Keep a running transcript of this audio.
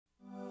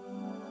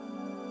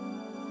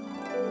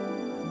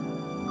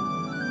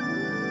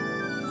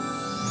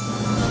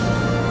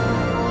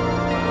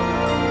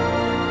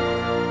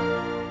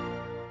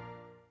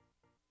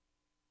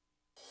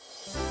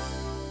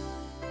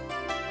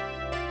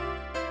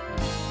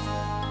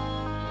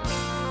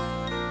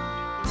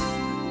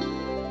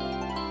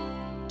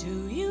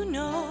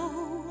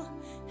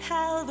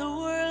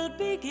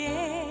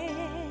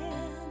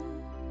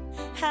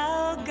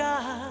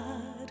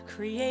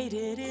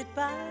created it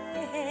by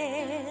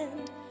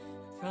hand.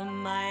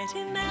 From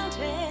mighty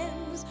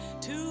mountains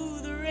to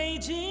the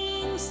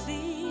raging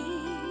sea,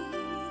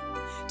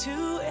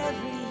 to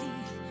every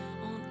leaf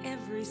on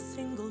every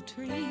single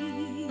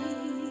tree.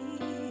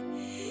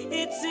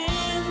 It's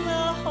in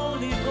the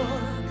holy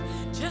book.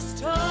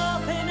 Just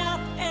open up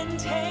and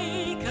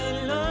take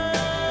a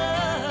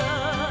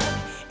look.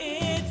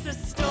 It's a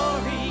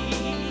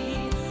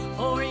story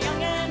for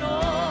young and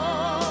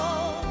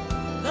old,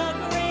 the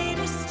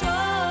greatest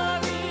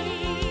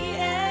story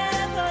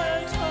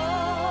ever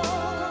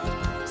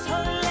told. So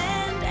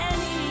lend an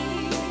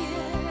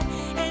ear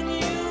and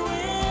you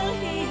will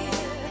hear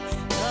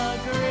the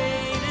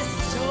greatest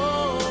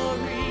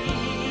story.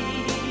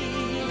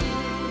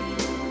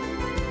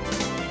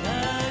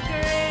 The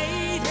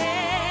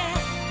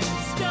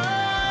greatest story.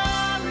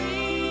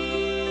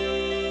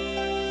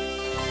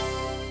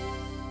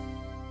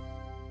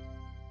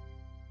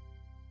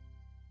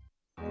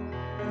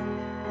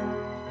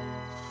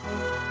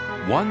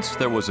 Once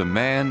there was a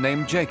man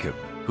named Jacob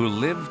who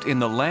lived in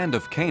the land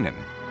of Canaan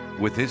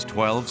with his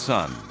 12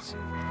 sons.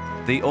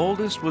 The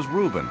oldest was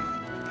Reuben,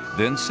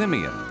 then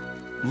Simeon,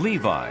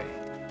 Levi,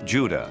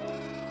 Judah,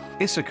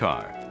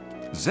 Issachar,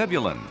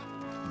 Zebulun,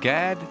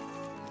 Gad,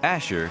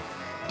 Asher,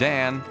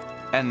 Dan,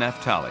 and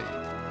Naphtali.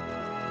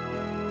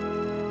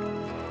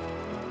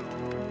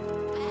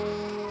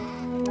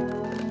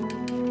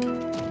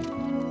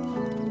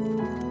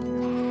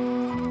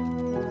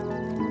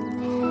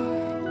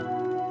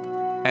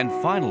 And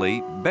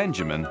finally,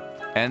 Benjamin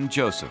and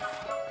Joseph.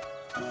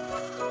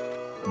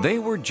 They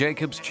were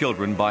Jacob's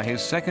children by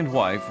his second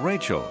wife,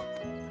 Rachel.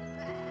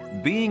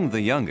 Being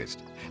the youngest,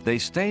 they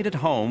stayed at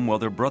home while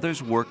their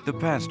brothers worked the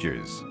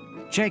pastures.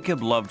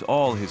 Jacob loved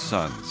all his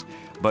sons,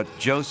 but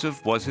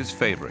Joseph was his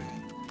favorite.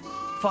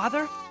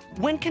 Father,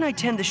 when can I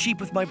tend the sheep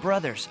with my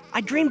brothers?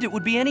 I dreamed it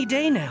would be any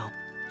day now.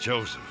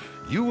 Joseph,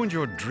 you and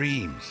your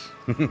dreams.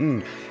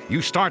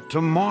 You start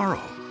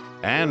tomorrow.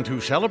 And to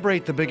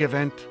celebrate the big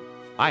event,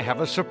 I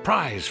have a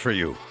surprise for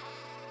you.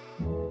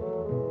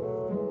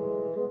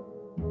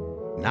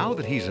 Now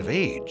that he's of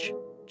age,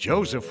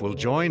 Joseph will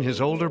join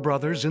his older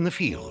brothers in the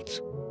fields.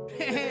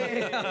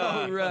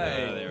 All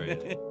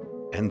right.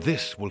 And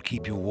this will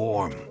keep you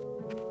warm.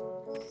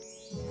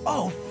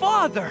 Oh,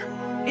 Father,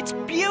 it's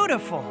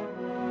beautiful.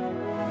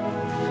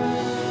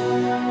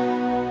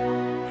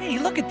 Hey,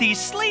 look at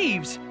these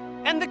sleeves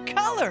and the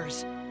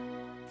colors.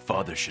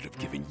 Father should have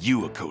given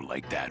you a coat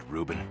like that,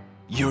 Reuben.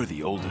 You're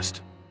the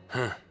oldest.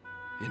 Huh.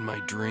 In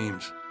my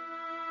dreams.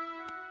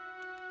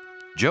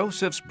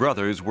 Joseph's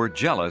brothers were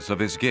jealous of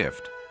his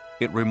gift.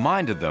 It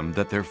reminded them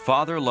that their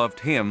father loved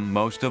him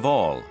most of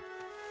all.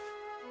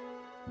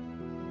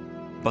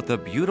 But the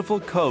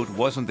beautiful coat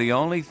wasn't the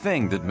only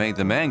thing that made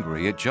them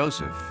angry at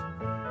Joseph.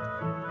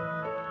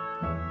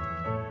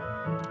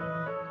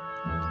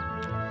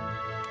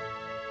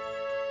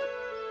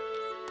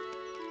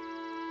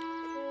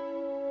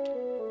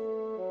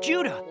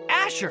 Judah,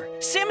 Asher,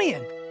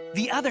 Simeon.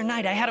 The other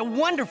night I had a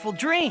wonderful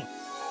dream.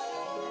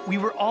 We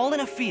were all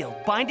in a field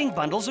binding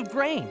bundles of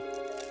grain.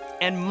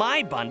 And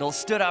my bundle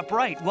stood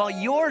upright while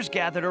yours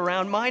gathered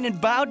around mine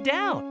and bowed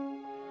down.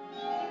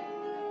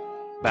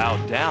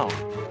 Bowed down?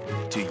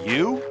 To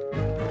you?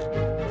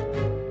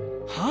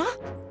 Huh?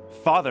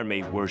 Father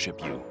may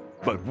worship you,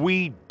 but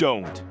we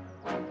don't.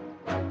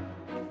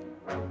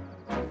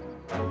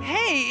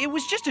 Hey, it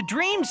was just a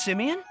dream,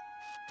 Simeon.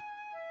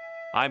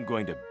 I'm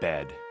going to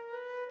bed.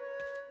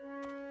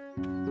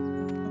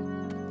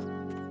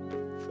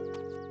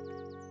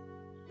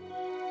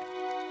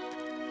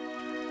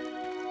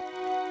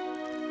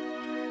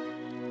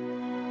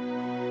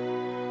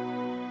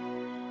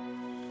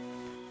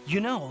 You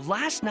know,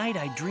 last night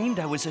I dreamed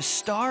I was a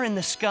star in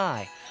the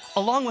sky,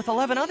 along with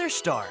 11 other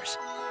stars.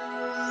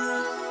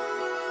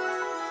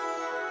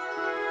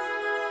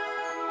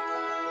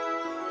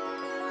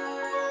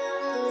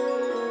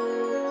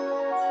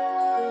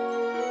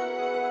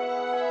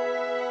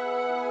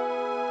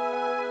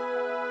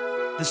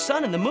 The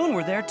sun and the moon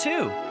were there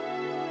too.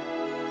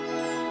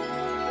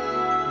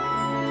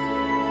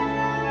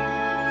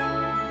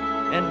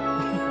 And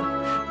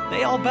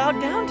they all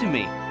bowed down to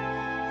me.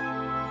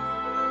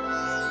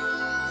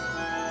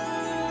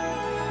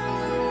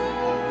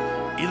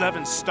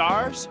 "11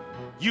 stars?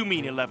 You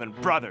mean 11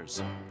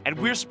 brothers. And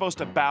we're supposed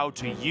to bow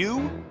to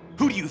you?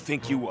 Who do you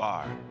think you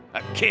are?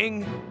 A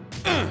king?"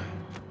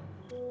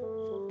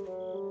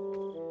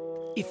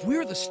 If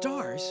we're the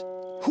stars,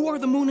 who are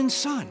the moon and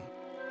sun?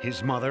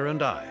 His mother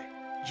and I.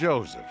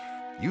 Joseph,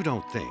 you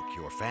don't think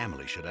your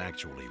family should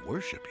actually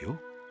worship you?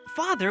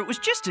 Father, it was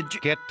just a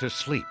Get to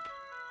sleep.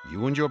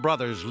 You and your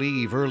brothers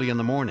leave early in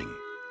the morning.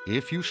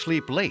 If you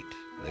sleep late,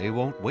 they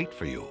won't wait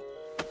for you.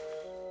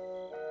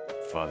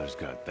 Father's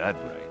got that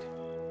right.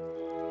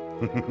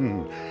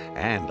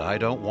 And I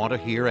don't want to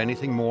hear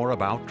anything more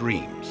about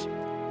dreams.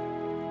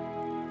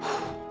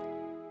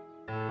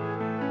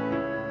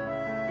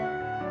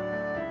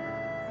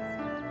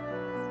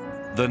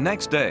 The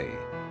next day,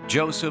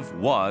 Joseph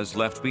was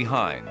left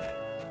behind.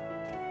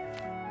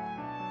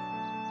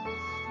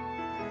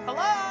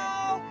 Hello?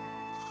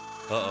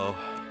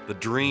 The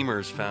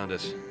dreamers found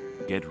us.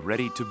 Get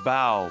ready to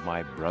bow,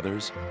 my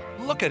brothers.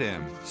 Look at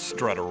him,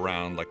 strut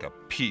around like a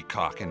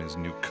peacock in his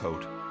new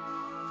coat.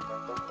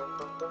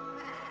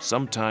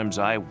 Sometimes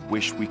I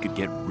wish we could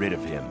get rid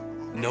of him.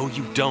 No,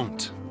 you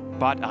don't.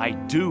 But I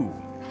do.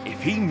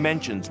 If he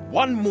mentions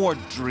one more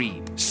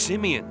dream.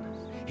 Simeon,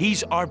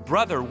 he's our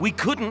brother. We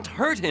couldn't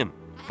hurt him.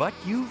 But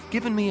you've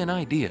given me an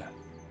idea.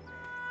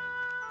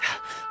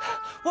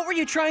 What were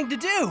you trying to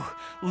do?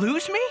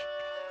 Lose me?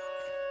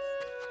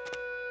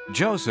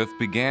 Joseph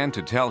began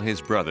to tell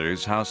his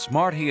brothers how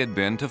smart he had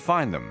been to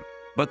find them,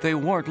 but they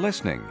weren't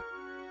listening.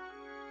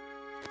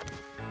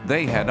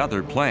 They had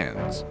other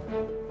plans.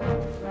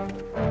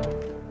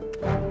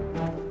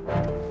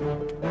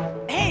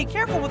 Hey,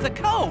 careful with the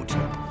coat!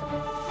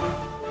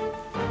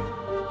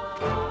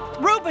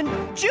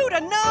 Reuben,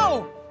 Judah,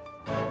 no!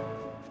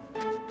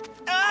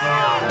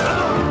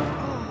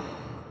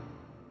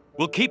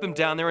 We'll keep him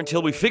down there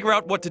until we figure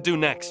out what to do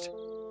next.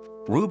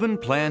 Reuben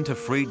planned to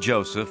free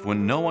Joseph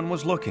when no one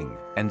was looking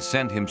and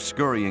send him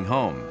scurrying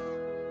home.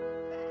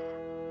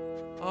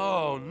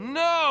 Oh,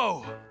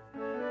 no!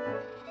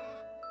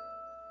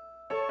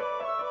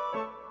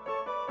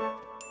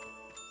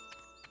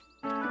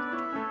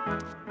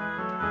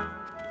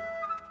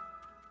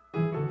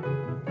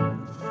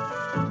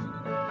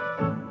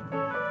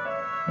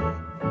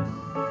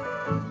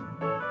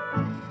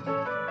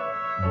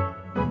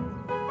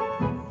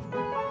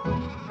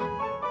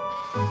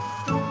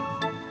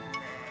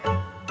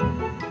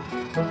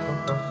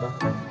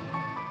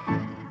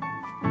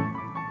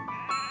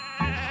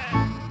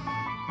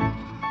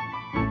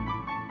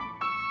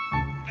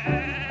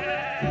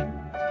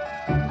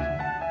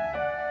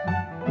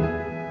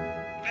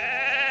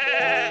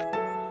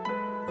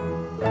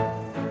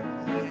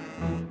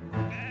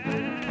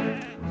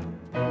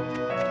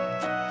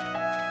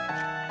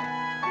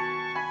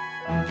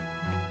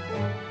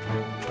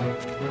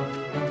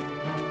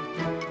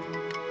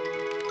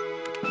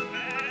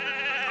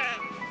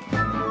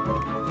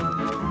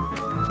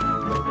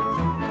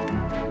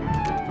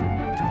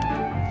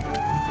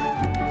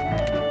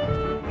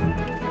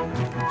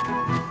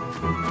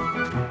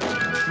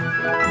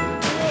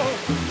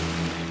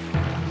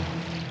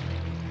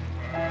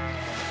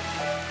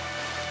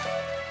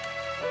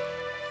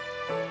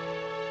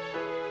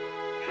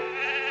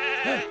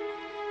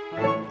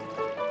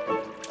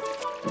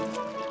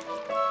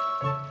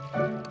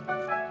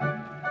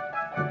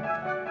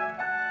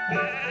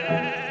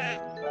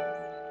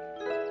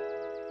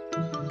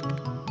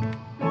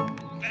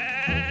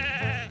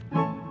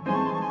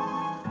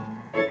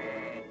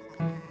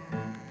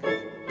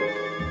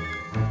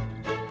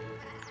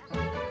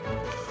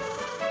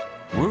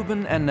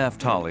 Reuben and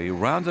Naphtali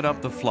rounded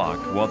up the flock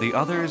while the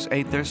others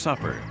ate their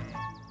supper.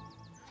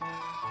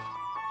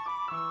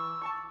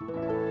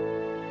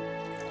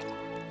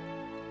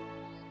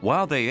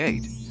 While they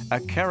ate, a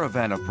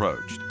caravan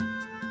approached.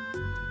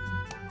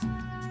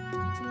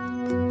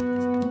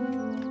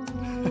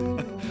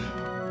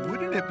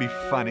 Wouldn't it be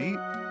funny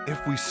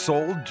if we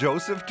sold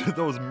Joseph to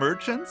those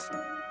merchants?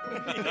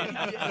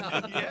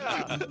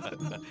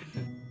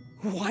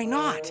 Why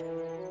not?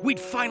 We'd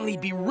finally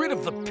be rid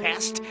of the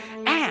pest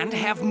and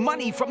have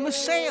money from the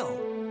sale.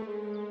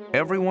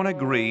 Everyone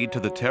agreed to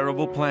the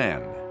terrible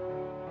plan.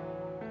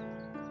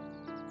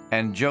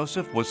 And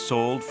Joseph was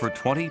sold for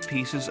 20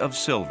 pieces of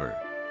silver.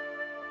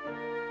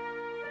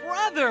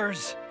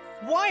 Brothers,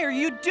 why are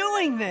you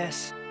doing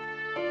this?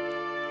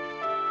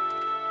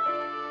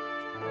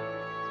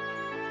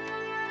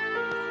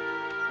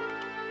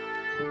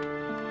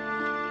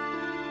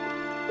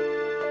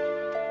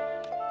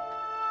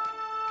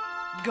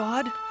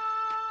 God,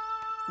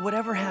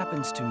 whatever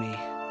happens to me,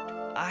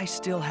 I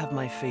still have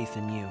my faith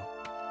in you.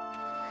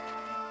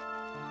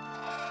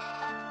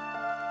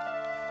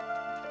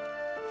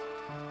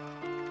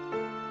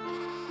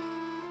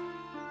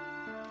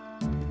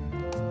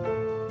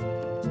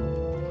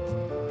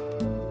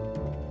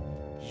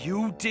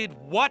 You did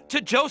what to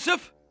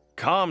Joseph?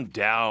 Calm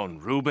down,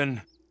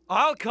 Reuben.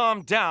 I'll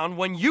calm down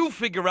when you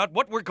figure out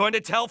what we're going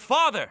to tell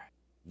Father.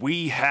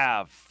 We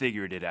have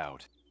figured it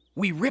out.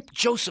 We ripped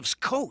Joseph's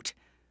coat.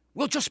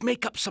 We'll just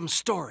make up some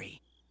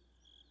story.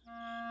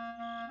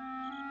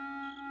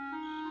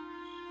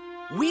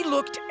 We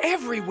looked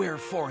everywhere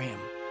for him,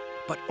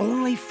 but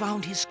only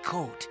found his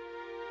coat.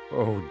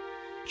 Oh,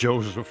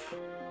 Joseph,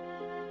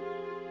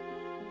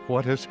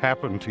 what has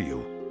happened to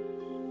you?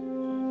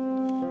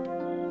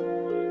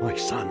 My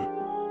son.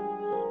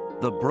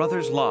 The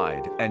brothers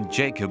lied, and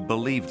Jacob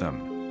believed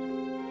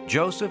them.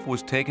 Joseph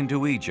was taken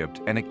to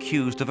Egypt and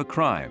accused of a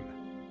crime.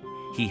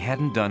 He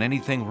hadn't done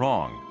anything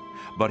wrong,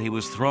 but he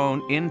was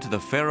thrown into the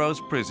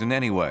Pharaoh's prison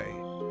anyway.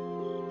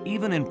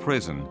 Even in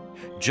prison,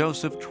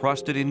 Joseph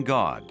trusted in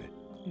God.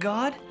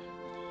 God,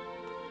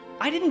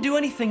 I didn't do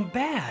anything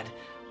bad,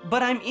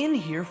 but I'm in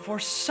here for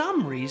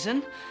some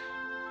reason.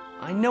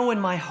 I know in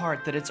my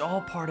heart that it's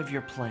all part of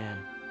your plan.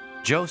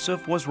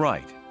 Joseph was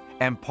right,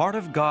 and part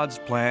of God's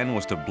plan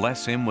was to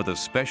bless him with a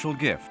special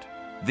gift,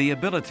 the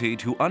ability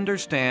to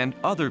understand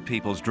other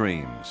people's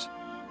dreams.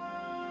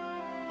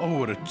 Oh,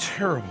 what a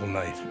terrible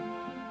night.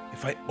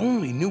 If I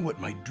only knew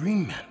what my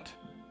dream meant.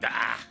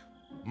 Ah,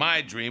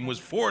 my dream was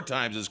 4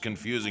 times as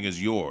confusing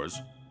as yours.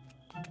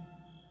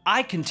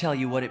 I can tell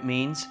you what it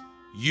means.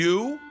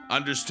 You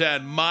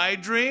understand my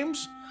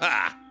dreams?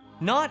 Ha!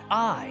 Not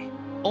I.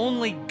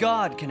 Only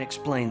God can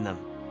explain them.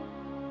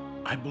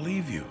 I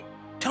believe you.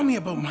 Tell me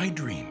about my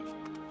dream.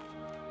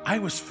 I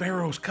was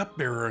Pharaoh's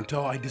cupbearer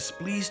until I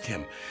displeased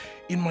him.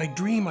 In my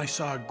dream, I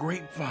saw a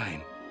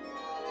grapevine.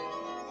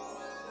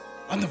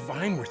 On the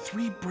vine were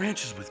 3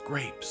 branches with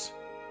grapes.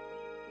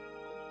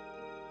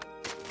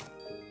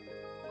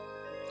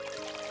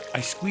 I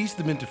squeezed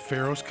them into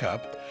Pharaoh's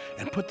cup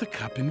and put the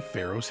cup in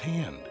Pharaoh's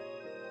hand.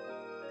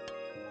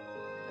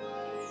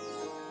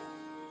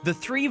 The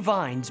 3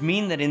 vines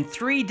mean that in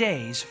 3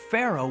 days,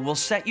 Pharaoh will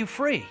set you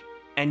free,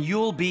 and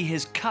you'll be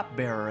his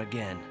cupbearer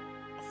again.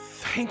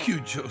 Thank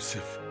you,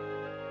 Joseph.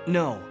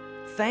 No,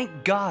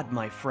 thank God,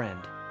 my friend.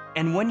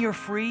 And when you're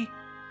free,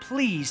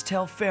 please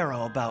tell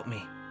Pharaoh about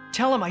me.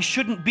 Tell him I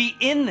shouldn't be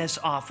in this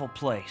awful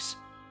place.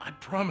 I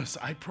promise,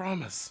 I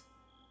promise.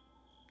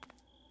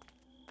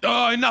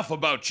 Oh, enough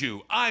about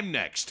you. I'm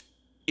next.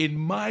 In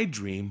my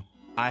dream,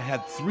 I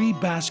had 3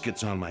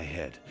 baskets on my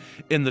head.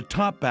 In the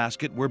top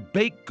basket were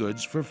baked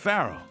goods for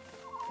Pharaoh.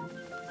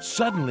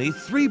 Suddenly,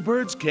 3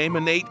 birds came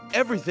and ate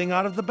everything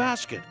out of the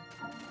basket.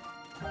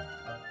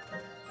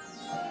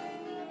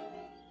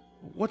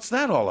 What's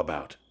that all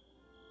about?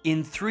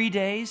 In 3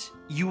 days,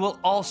 you will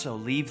also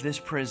leave this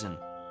prison.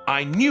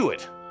 I knew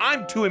it.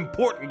 I'm too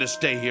important to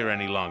stay here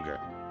any longer.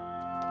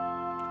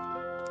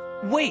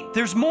 Wait,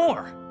 there's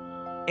more.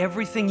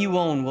 Everything you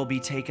own will be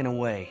taken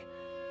away,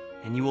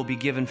 and you will be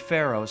given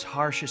Pharaoh's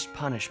harshest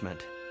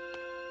punishment.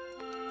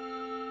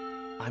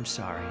 I'm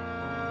sorry.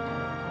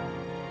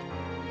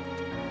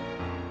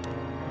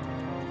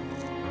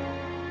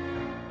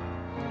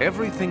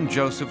 Everything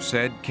Joseph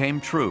said came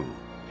true,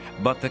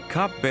 but the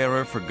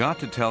cupbearer forgot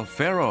to tell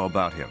Pharaoh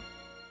about him.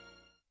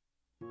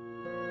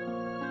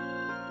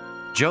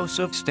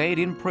 Joseph stayed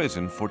in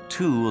prison for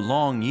 2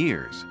 long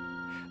years.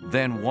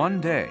 Then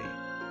one day,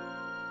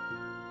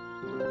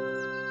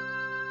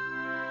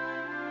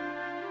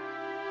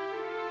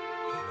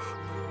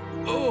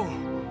 Oh,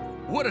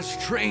 what a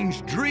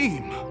strange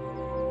dream.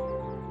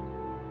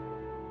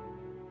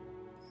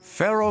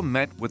 Pharaoh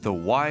met with the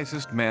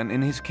wisest men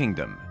in his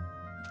kingdom.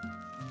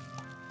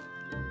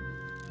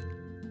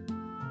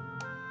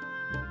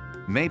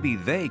 Maybe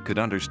they could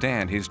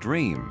understand his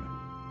dream.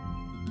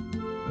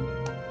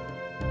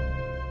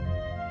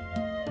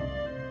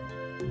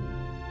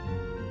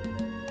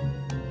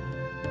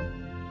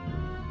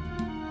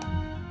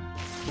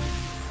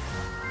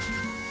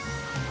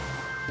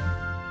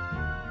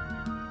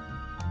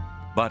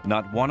 But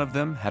not one of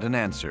them had an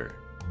answer.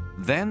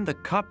 Then the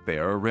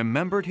cupbearer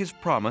remembered his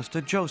promise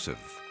to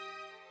Joseph.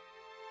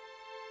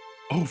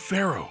 Oh,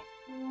 Pharaoh,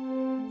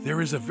 there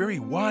is a very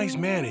wise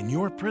man in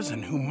your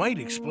prison who might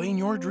explain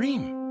your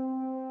dream.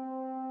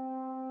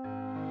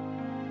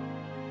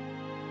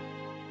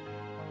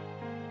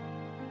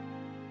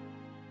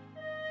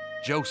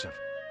 Joseph,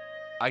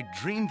 I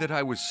dreamed that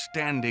I was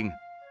standing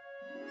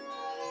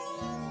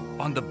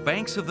on the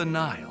banks of the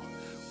Nile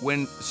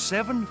when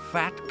 7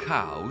 fat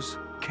cows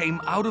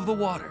came out of the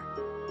water.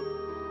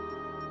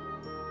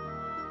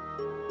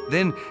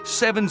 Then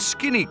 7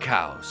 skinny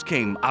cows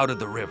came out of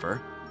the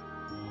river.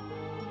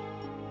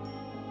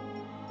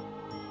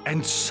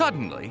 And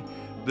suddenly,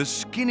 the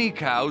skinny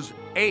cows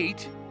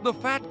ate the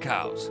fat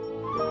cows.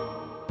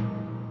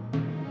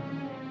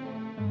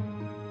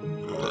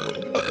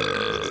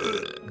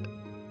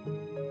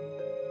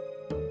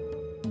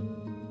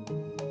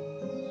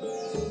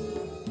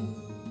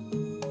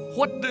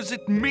 What does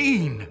it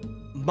mean?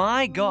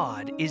 My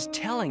God is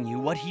telling you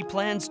what he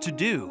plans to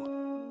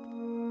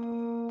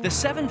do. The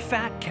 7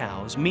 fat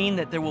cows mean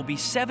that there will be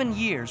 7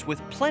 years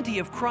with plenty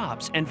of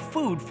crops and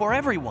food for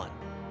everyone.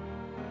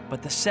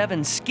 But the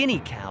 7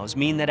 skinny cows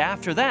mean that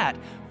after that,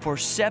 for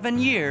 7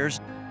 years,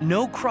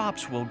 no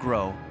crops will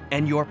grow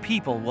and your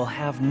people will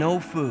have no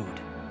food.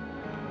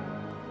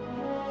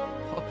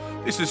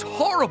 This is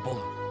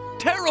horrible,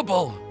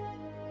 terrible.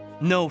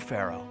 No,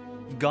 Pharaoh.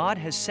 God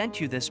has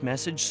sent you this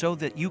message so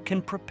that you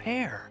can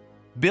prepare.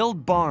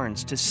 Build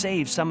barns to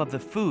save some of the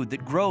food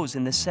that grows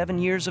in the 7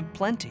 years of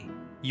plenty.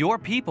 Your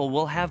people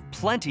will have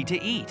plenty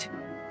to eat.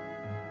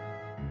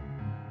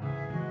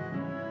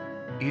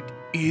 It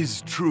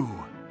is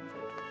true.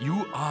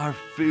 You are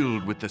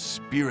filled with the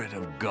Spirit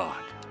of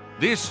God.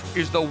 This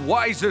is the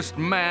wisest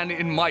man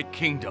in my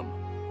kingdom.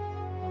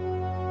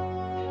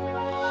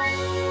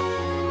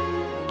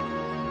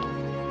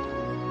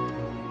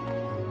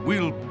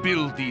 We'll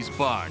build these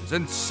barns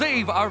and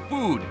save our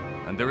food.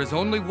 And there is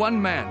only one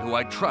man who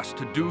I trust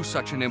to do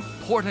such an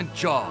important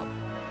job.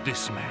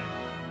 This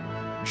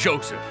man,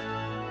 Joseph.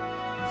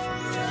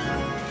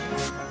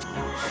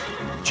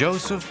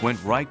 Joseph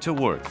went right to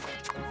work.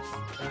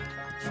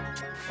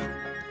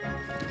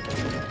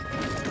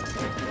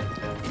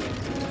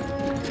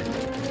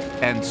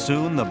 And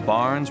soon the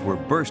barns were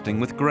bursting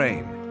with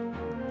grain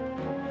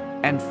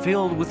and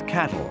filled with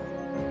cattle.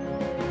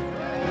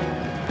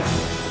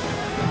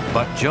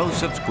 But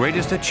Joseph's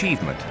greatest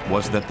achievement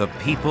was that the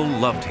people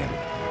loved him.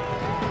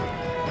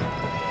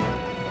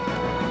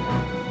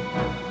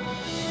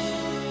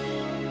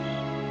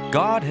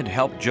 God had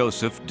helped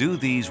Joseph do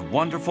these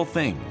wonderful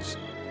things,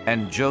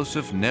 and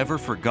Joseph never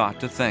forgot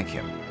to thank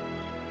him.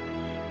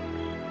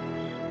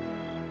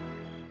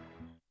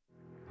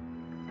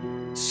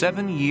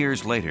 Seven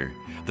years later,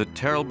 the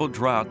terrible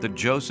drought that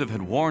Joseph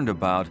had warned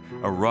about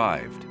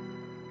arrived.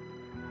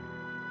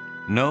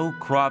 No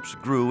crops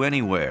grew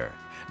anywhere,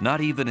 not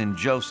even in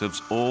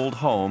Joseph's old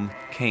home,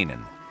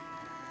 Canaan.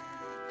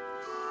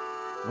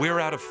 We're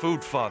out of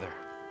food, Father.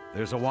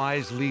 There's a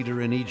wise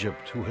leader in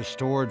Egypt who has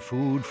stored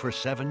food for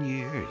 7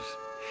 years.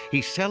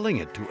 He's selling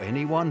it to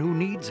anyone who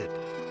needs it.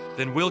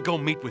 Then we'll go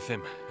meet with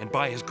him and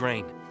buy his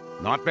grain.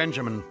 Not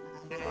Benjamin.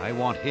 I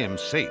want him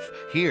safe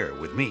here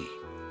with me.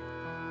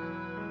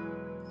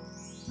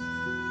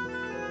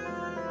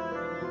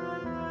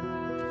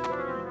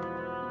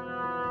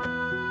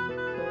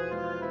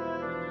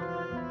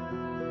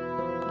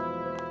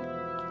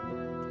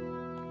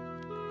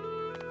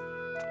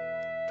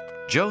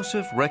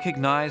 Joseph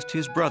recognized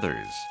his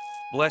brothers.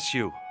 Bless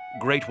you,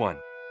 great one.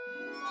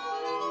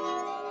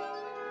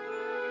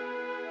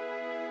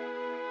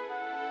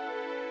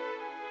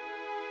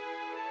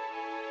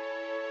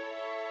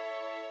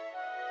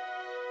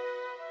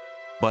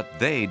 But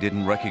they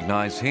didn't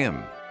recognize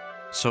him,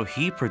 so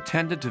he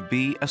pretended to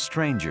be a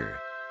stranger.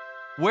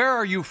 Where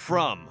are you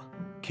from?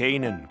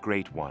 Canaan,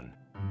 great one,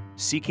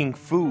 seeking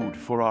food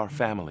for our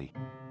family.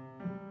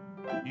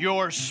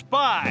 You're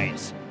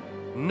spies!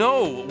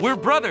 No, we're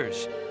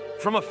brothers,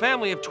 from a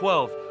family of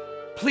 12.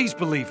 Please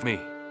believe me.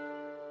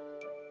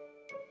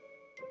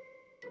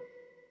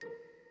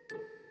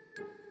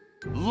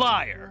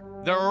 Liar!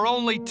 There are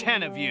only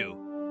 10 of you.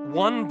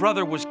 One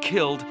brother was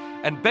killed,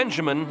 and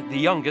Benjamin, the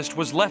youngest,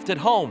 was left at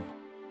home.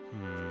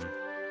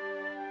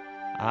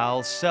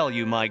 I'll sell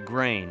you my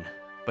grain,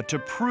 but to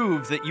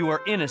prove that you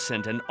are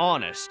innocent and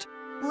honest,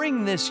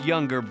 bring this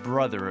younger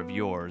brother of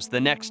yours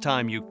the next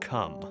time you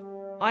come.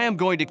 I am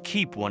going to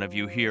keep one of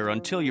you here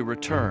until you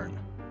return.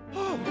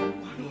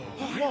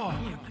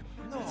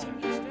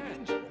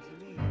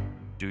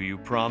 Do you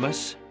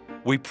promise?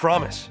 We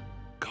promise.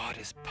 God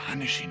is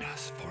punishing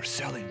us for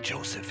selling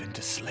Joseph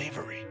into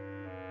slavery.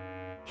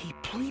 He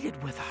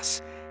pleaded with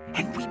us,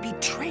 and we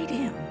betrayed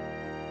him.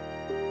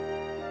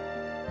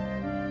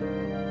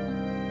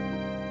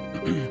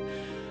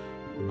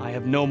 I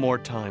have no more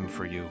time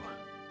for you.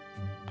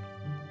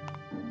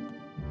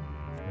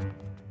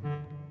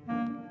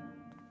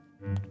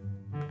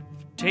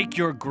 Take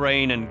your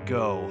grain and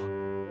go.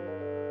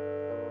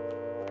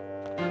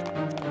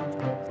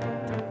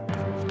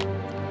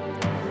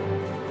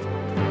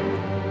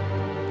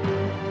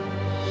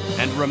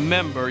 And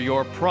remember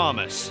your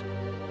promise.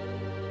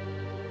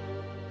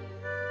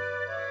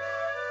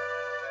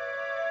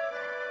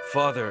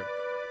 Father,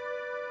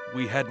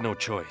 we had no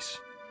choice.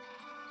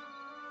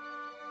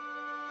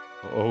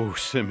 Oh,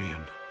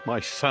 Simeon, my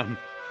son,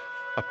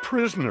 a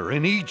prisoner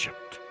in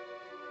Egypt.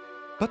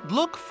 But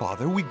look,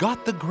 Father, we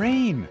got the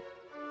grain.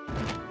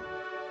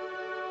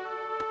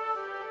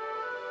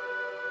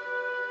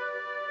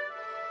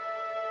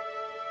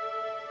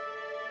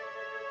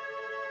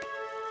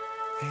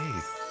 Hey,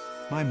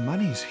 my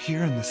money's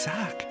here in the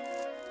sack.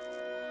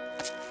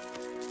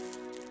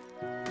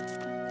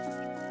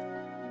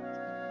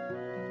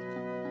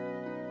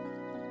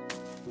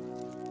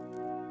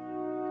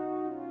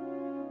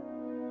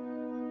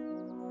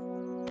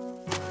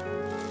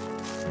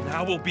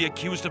 Now we'll be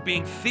accused of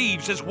being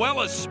thieves as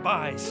well as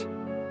spies.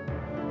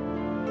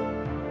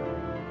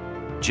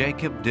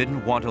 Jacob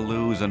didn't want to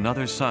lose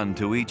another son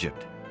to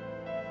Egypt,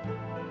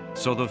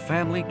 so the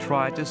family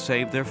tried to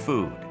save their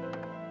food.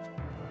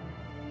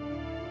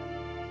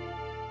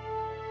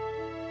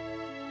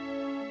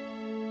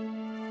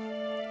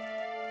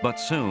 But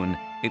soon,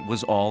 it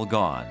was all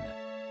gone.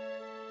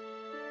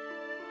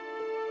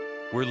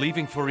 We're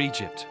leaving for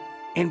Egypt.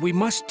 And we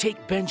must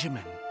take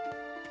Benjamin.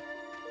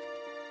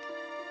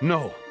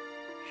 No,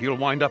 he'll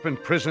wind up in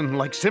prison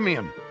like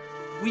Simeon.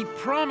 We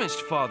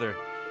promised, Father.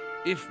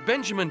 If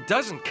Benjamin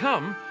doesn't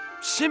come,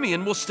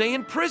 Simeon will stay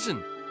in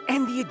prison.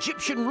 And the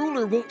Egyptian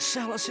ruler won't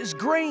sell us his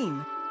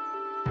grain.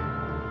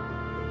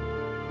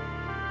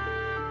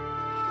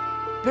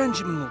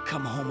 Benjamin will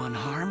come home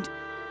unharmed.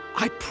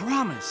 I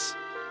promise.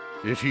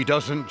 If he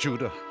doesn't,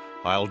 Judah,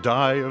 I'll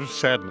die of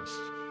sadness.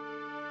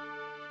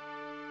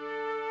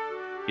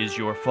 Is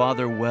your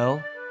father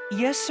well?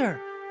 Yes,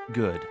 sir.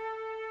 Good.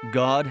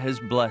 God has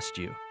blessed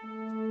you.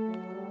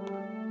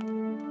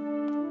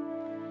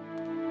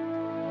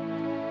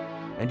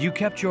 And you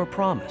kept your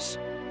promise,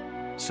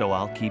 so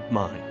I'll keep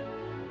mine.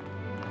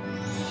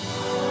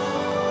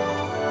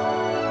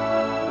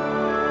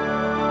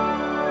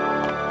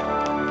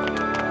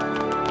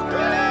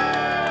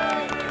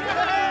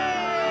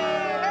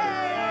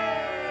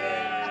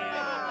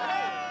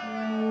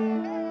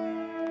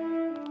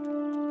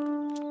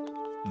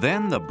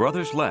 Then the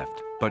brothers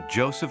left, but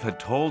Joseph had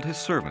told his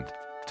servant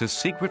to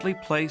secretly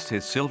place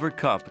his silver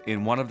cup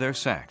in one of their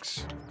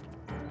sacks.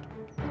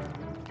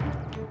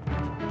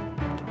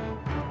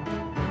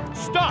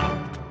 Stop!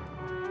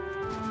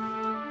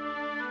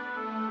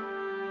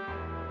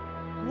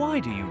 Why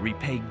do you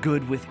repay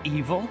good with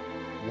evil?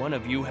 One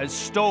of you has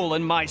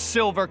stolen my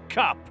silver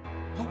cup.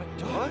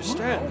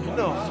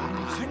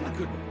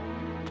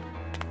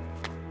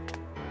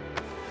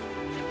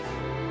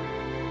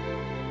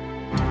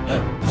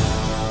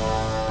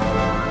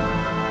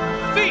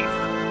 Thief!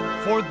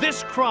 For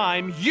this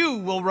crime, you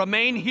will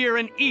remain here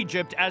in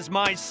Egypt as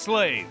my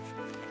slave.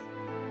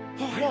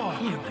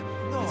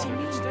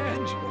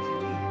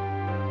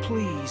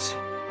 Please,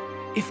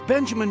 if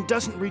Benjamin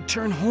doesn't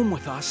return home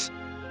with us,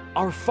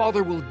 our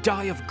father will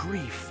die of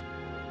grief.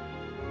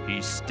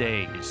 He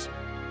stays.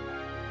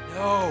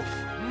 No!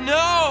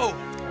 No!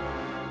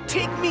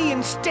 Take me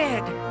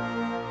instead.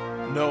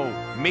 No,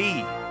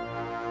 me.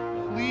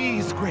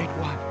 Please, Great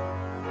One.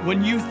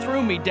 When you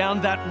threw me down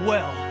that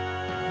well,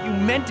 you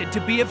meant it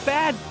to be a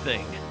bad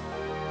thing.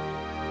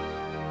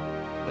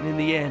 But in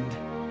the end,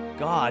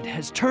 God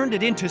has turned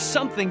it into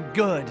something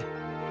good.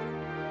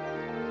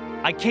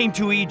 I came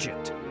to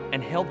Egypt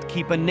and helped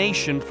keep a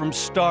nation from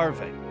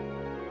starving.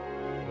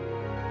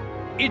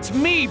 It's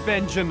me,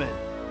 Benjamin!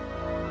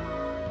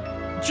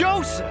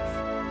 Joseph!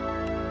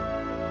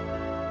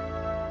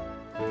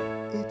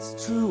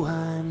 It's true,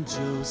 I'm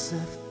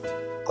Joseph.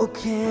 Oh,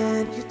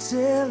 can't you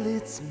tell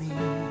it's me?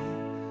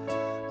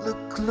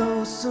 Look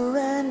closer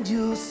and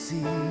you'll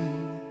see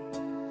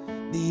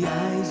the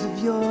eyes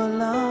of your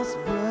lost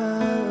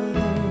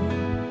brother.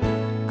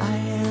 I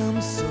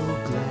am so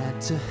glad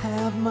to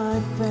have my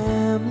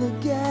family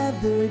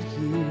gathered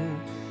here.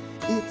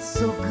 It's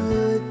so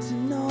good to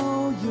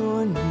know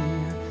you're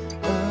near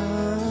again.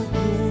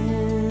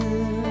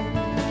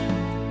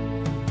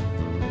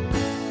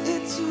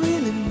 It's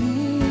really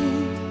me,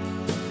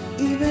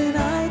 even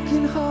I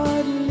can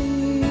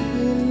hardly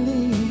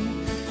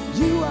believe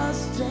you are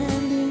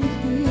standing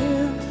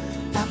here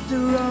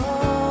after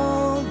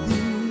all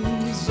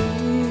these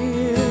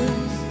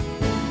years.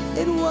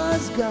 It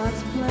was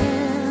God's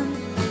plan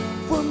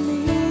for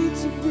me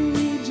to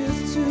be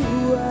just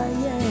who I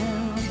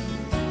am.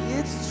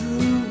 It's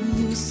true,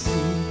 you see,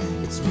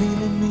 it's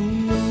really me.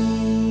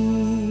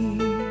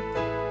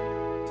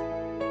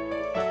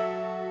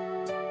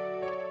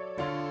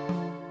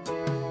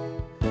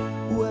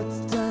 What's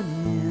done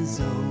is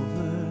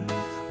over.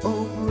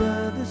 Oh,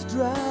 brothers,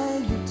 dry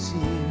your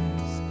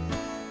tears.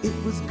 It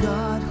was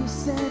God who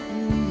sent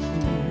me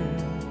here,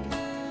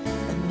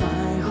 and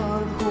my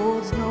heart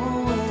holds no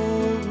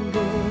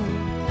anger.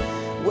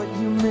 What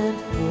you meant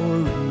for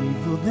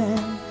evil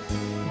then,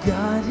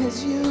 God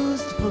has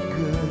used for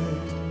good.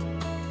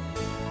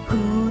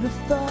 Who'd have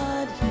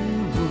thought he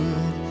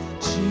would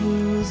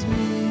choose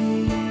me?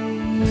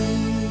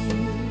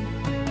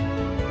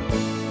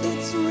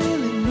 It's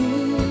really me,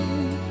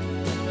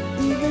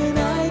 even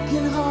I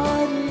can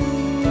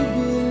hardly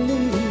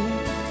believe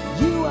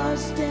you are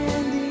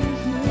standing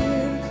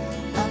here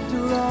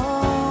after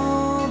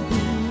all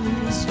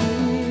these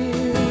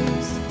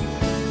years.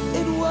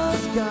 It was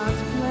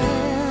God's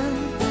plan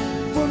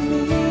for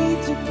me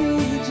to be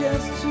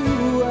just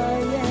who I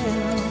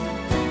am.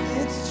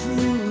 It's true,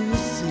 you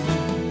see,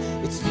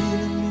 it's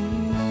really me.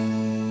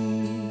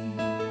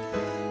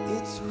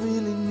 It's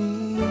really me.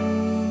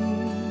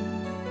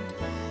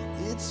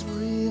 It's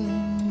really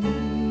me.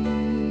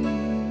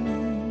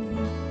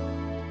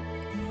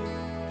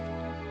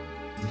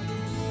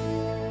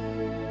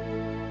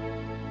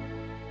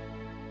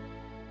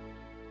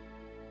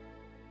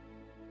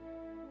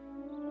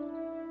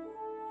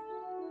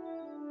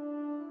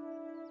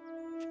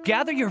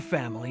 Gather your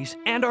families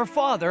and our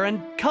father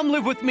and come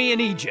live with me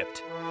in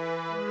Egypt.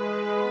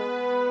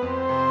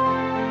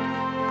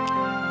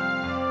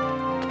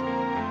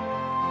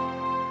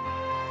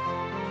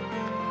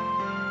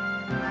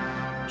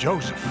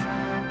 Joseph,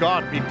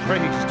 God be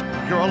praised.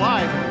 You're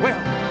alive and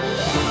well.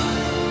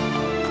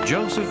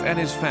 Joseph and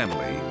his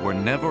family were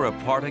never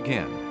apart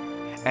again,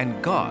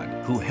 and God,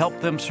 who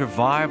helped them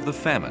survive the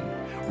famine,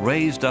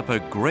 raised up a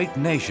great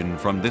nation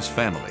from this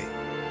family.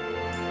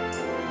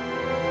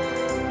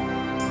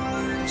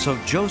 So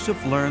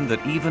Joseph learned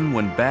that even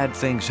when bad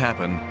things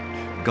happen,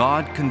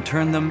 God can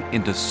turn them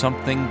into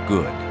something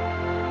good.